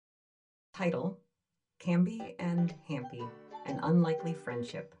Title: Cambi and Hampi, an unlikely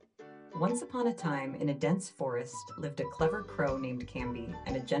friendship. Once upon a time, in a dense forest, lived a clever crow named Cambi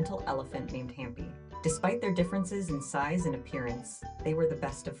and a gentle elephant named Hampi. Despite their differences in size and appearance, they were the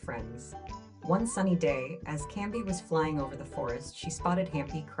best of friends. One sunny day, as Cambi was flying over the forest, she spotted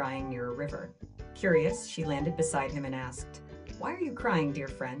Hampi crying near a river. Curious, she landed beside him and asked, "Why are you crying, dear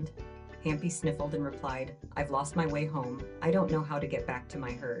friend?" Hampi sniffled and replied, "I've lost my way home. I don't know how to get back to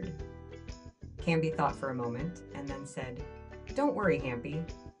my herd." Cambi thought for a moment and then said, "Don't worry, Hampi.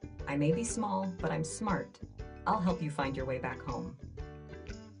 I may be small, but I'm smart. I'll help you find your way back home."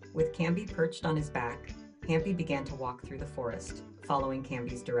 With Cambi perched on his back, Hampi began to walk through the forest, following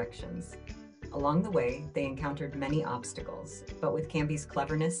Cambi's directions. Along the way, they encountered many obstacles, but with Cambi's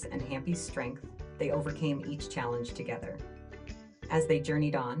cleverness and Hampi's strength, they overcame each challenge together. As they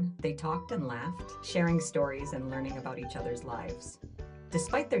journeyed on, they talked and laughed, sharing stories and learning about each other's lives.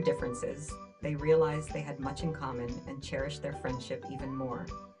 Despite their differences, they realized they had much in common and cherished their friendship even more.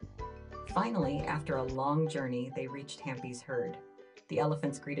 Finally, after a long journey, they reached Hampi's herd. The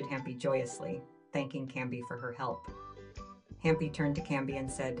elephants greeted Hampi joyously, thanking Cambi for her help. Hampi turned to Cambi and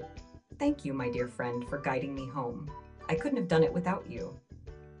said, "Thank you, my dear friend, for guiding me home. I couldn't have done it without you."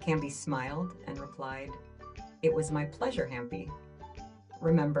 Cambi smiled and replied, "It was my pleasure, Hampi.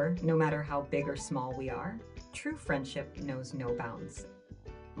 Remember, no matter how big or small we are, true friendship knows no bounds."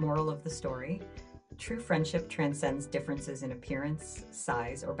 Moral of the story: true friendship transcends differences in appearance,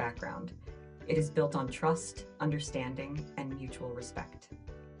 size, or background. It is built on trust, understanding, and mutual respect.